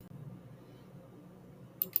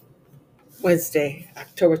Wednesday,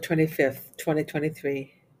 October 25th,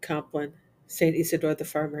 2023. Compline, St. Isidore the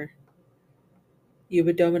Farmer.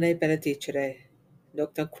 Iubi Domine benedicere.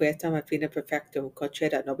 Noctem quietam a fine perfectum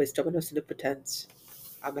conceda nobis Dominus omnipotens.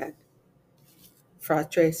 Amen.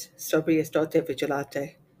 Fratres, sobrius dote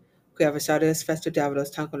vigilate, qui adversarius festu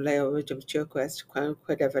diabolos tanquam leo regum cirquest, quam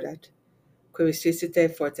quadeverat, qui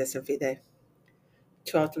resuscite fortes in fide.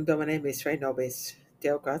 Tu autem Domine misere nobis,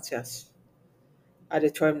 Deo gratias.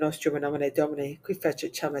 Adiutorium nostrum in nomine Domini, qui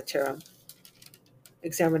fecit celum terram.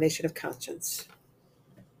 Examination of conscience.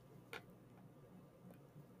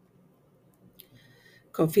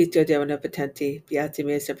 Confitio Deo Omnipotenti, Beati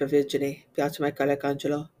me semper Virgine, Beato Michael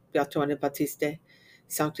Angelo, Beato Anne Baptiste,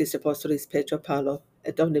 Sanctis Apostolis Pedro Paolo,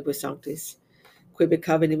 et Omnibus Sanctis, qui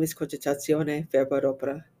becavenimis cogitatione verbo et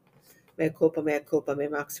opera. Mea culpa, me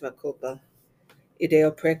maxima culpa.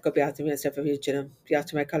 Ideo preco Beati me semper Virginem,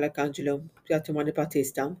 Beato Michael Angelum, Beato Anne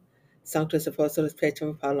Baptistam, Sanctus Apostolis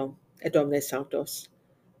Pedro Paolo, et Omnes Sanctos.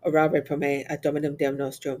 Orare pro me ad Dominum Deum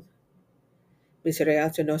nostrum.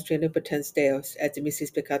 Misereatur nostri omnipotens Deus, et dimissis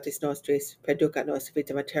peccatis nostris, perducat nos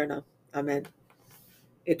vitam aeterna. Amen.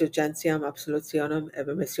 Indulgentiam absolutionem et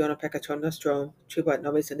remissionem peccatorum nostrorum, tribuat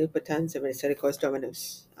nobis omnipotens et misericordias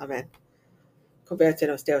Dominus. Amen. Converte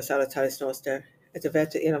nos Deus salutaris noster, et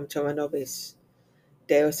averta illam toma nobis.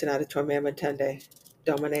 Deus in adiutor meam intende,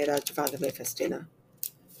 Domine et adjuvanda me festina.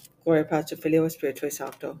 Gloria Patri Filio Spiritui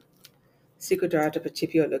Sancto, sicut erat in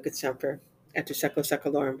principio et nunc et semper, et in saecula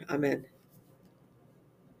saeculorum. Amen.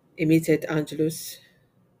 Imitet Angelus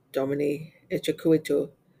Domini execuitur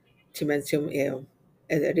timentium eum,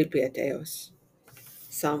 et eripiet eos.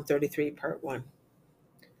 Psalm 33, Part 1.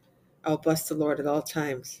 I will bless the Lord at all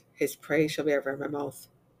times. His praise shall be ever in my mouth.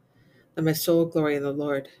 Let my soul glory in the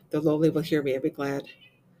Lord. The lowly will hear me and be glad.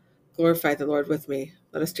 Glorify the Lord with me.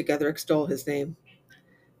 Let us together extol his name.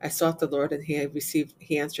 I sought the Lord, and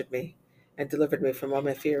he answered me, and delivered me from all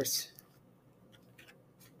my fears.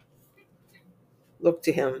 Look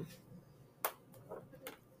to him,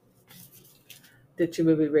 that you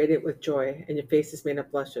may be radiant with joy, and your faces may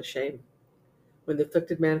not blush with shame. When the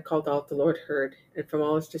afflicted man called out, the Lord heard, and from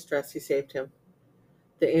all his distress he saved him.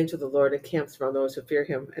 The angel of the Lord encamps around those who fear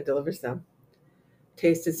him and delivers them.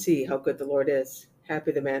 Taste and see how good the Lord is.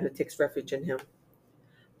 Happy the man who takes refuge in him.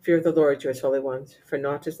 Fear the Lord, you his holy ones, for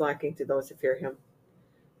naught is lacking to those who fear him.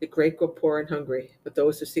 The great go poor and hungry, but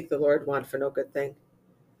those who seek the Lord want for no good thing.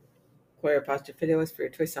 Gloria Patri Filio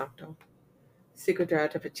Spiritui Sancto, sicut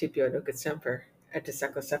erat in principio nunc et semper, et in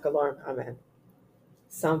saecula saeculorum. Amen.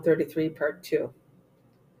 Psalm 33, Part 2.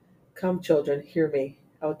 Come, children, hear me.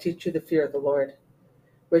 I will teach you the fear of the Lord.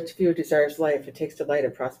 Which of you desires life and takes delight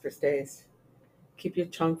in prosperous days? Keep your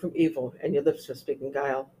tongue from evil and your lips from speaking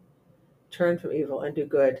guile. Turn from evil and do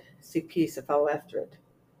good. Seek peace and follow after it.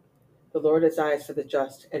 The Lord has eyes for the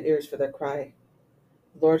just and ears for their cry.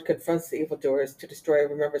 The Lord confronts the evildoers to destroy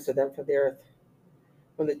remembrance of them from the earth.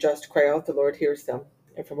 When the just cry out, the Lord hears them,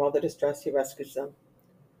 and from all their distress he rescues them.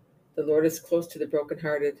 The Lord is close to the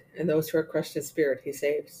brokenhearted, and those who are crushed in spirit he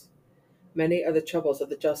saves. Many are the troubles of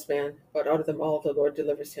the just man, but out of them all the Lord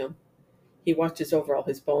delivers him. He watches over all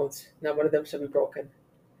his bones, not one of them shall be broken.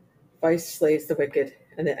 Vice slays the wicked,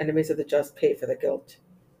 and the enemies of the just pay for their guilt.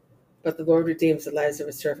 But the Lord redeems the lives of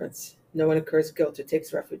his servants. No one incurs guilt who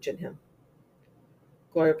takes refuge in him.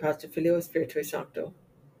 Gloria Patri Filio Spiritui Sancto,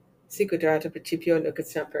 sicut erat in principio nunc et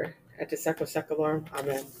semper, et in saecula saeculorum.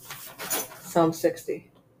 Amen. Psalm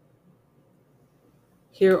 60.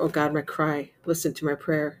 Hear, O God, my cry. Listen to my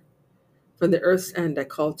prayer. From the earth's end I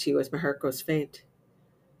call to you as my heart grows faint.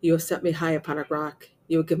 You have set me high upon a rock.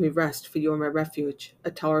 You will give me rest, for you are my refuge,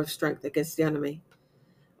 a tower of strength against the enemy.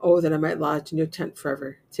 Oh, that I might lodge in your tent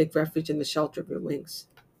forever, take refuge in the shelter of your wings.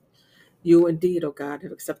 You indeed, O God,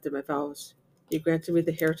 have accepted my vows. You granted me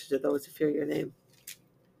the heritage of those who fear your name.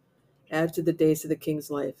 Add to the days of the king's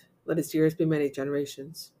life. Let his years be many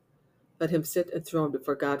generations. Let him sit enthroned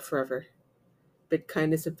before God forever. Bid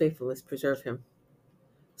kindness and faithfulness preserve him.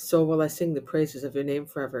 So will I sing the praises of your name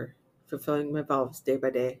forever, fulfilling my vows day by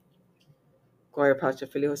day. Gloria Patri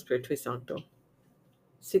Filio Spiritui Sancto,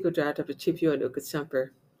 sicut erat in principio nunc et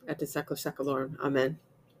semper, et in saecula saeculorum. Amen.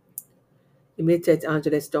 Imitet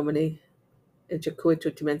Angeles Domini,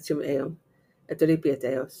 execuitur timentium eum, et eripiet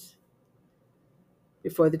eos.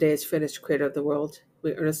 Before the day is finished, Creator of the world,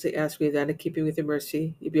 we earnestly ask you that in keeping with your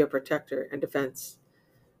mercy, you be our protector and defense.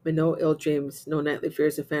 May no ill dreams, no nightly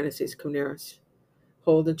fears and fantasies come near us.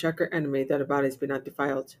 Hold and check our enemy, that our bodies be not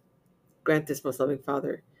defiled. Grant this, most loving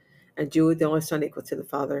Father, and you, the only Son, equal to the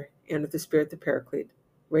Father, and with the Spirit, the Paraclete,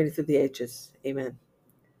 reigning through the ages. Amen.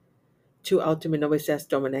 Tu autem in nobis est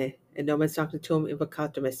Domine, in nomen sanctum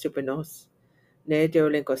invocatum est super nos, ne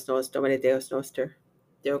deolincos nos Domine Deus noster.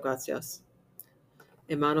 Deo gratias.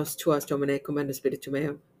 In manos tuas, Domine, commendo spiritu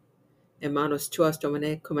meum. In manos tuas,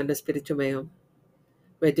 Domine, commendo spiritu meum.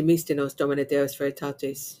 Redemiste nos, Domine Deus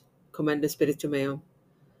veritatis. Commendo spiritu meum.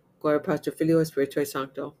 Gloria Patri Filio Spiritui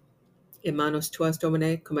Sancto. In manos tuas,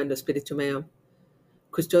 Domine, commendo spiritu meum.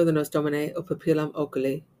 Custodio nos, Domine, o pupillam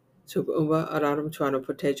oculi, sub umbra ararum tuanum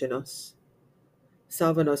protege nos.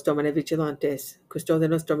 Salva nos, Domine, vigilantes, custodio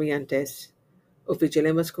nos dormientes, o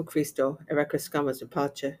vigilemus con Christo, et recrescamus in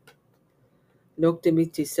pace. Noc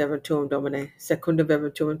dimitti servum tuum, Domine, secundum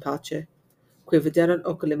verbum tuum in pace, qui viderunt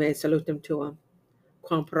oculi mei salutem tuam,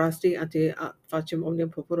 quam parasti ante facem omnium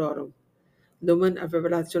populorum, lumen ad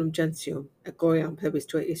revelationem gentium, et gloriam plebis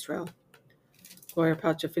tuae Israel. Gloria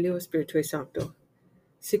Patri Filio Spiritui Sancto,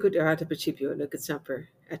 sicut erat in principio, nunc et semper,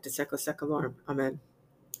 et in saecula saeculorum. Amen.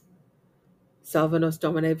 Salva nos,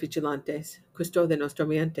 Domine, vigilantes, custode nos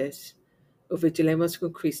dormientes, o vigilemus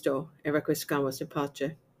con Christo, et requiescamus in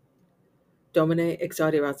pace. Domine,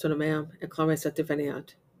 exaudirat sonum meam, et clames et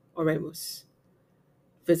diveniat. Oremus.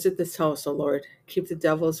 Visit this house, O Lord. Keep the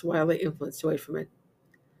devil's wily influence away from it.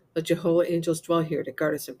 Let your holy angels dwell here to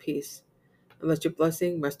guard us in peace, and let your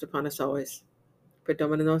blessing rest upon us always. Per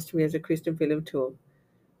Domine nostrum Iesu Christum filium tuum,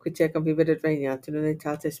 qui tecum vivit et regnat in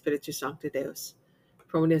unitate Spiritus Sancti Deus,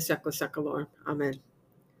 pro omnia saecula saeculorum. Amen.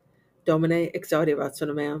 Domine, exaudirat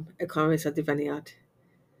sonum meam, et clames et diveniat.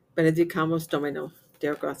 Benedicamus Domino,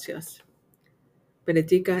 Deo gratias.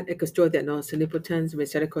 Benedicat et custodiat nos omnipotens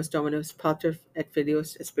misericors Dominus, Pater et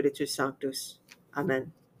Filius et Spiritus Sanctus.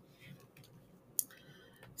 Amen.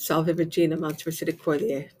 Salve Regina, Mans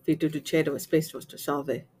misericordiae, vitu ducedum et spes nostra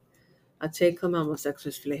salve. A te clamamos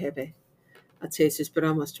exus fili hebe. A te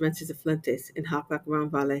suspiramos tormentis afflentes in hac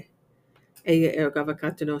lacrimarum vale. Ea erga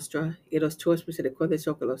vacata nostra, idos tuos misericordias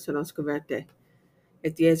oculos a nos converte.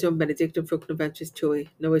 Et Iesum benedictum fructum ventris tui,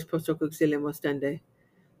 nobis post hoc auxilium ostende.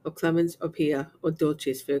 O clemens, o pia, o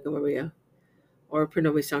dulcis Virgo Maria. Ora pro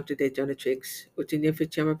nobis Sancta Dei Donatrix, ut in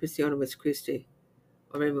inficiamur passionis Christi.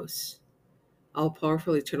 Oremus.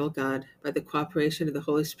 All-powerful eternal God, by the cooperation of the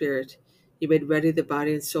Holy Spirit, you made ready the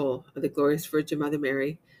body and soul of the glorious Virgin Mother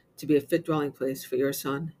Mary to be a fit dwelling place for your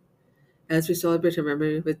Son. As we celebrate her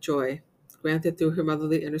memory with joy, grant that through her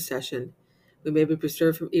motherly intercession, we may be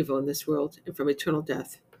preserved from evil in this world and from eternal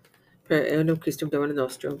death. Per aeonum Christum Domini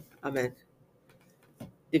nostrum. Amen.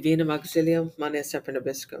 Divinum auxilium, mania semper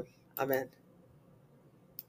nobiscum. Amen.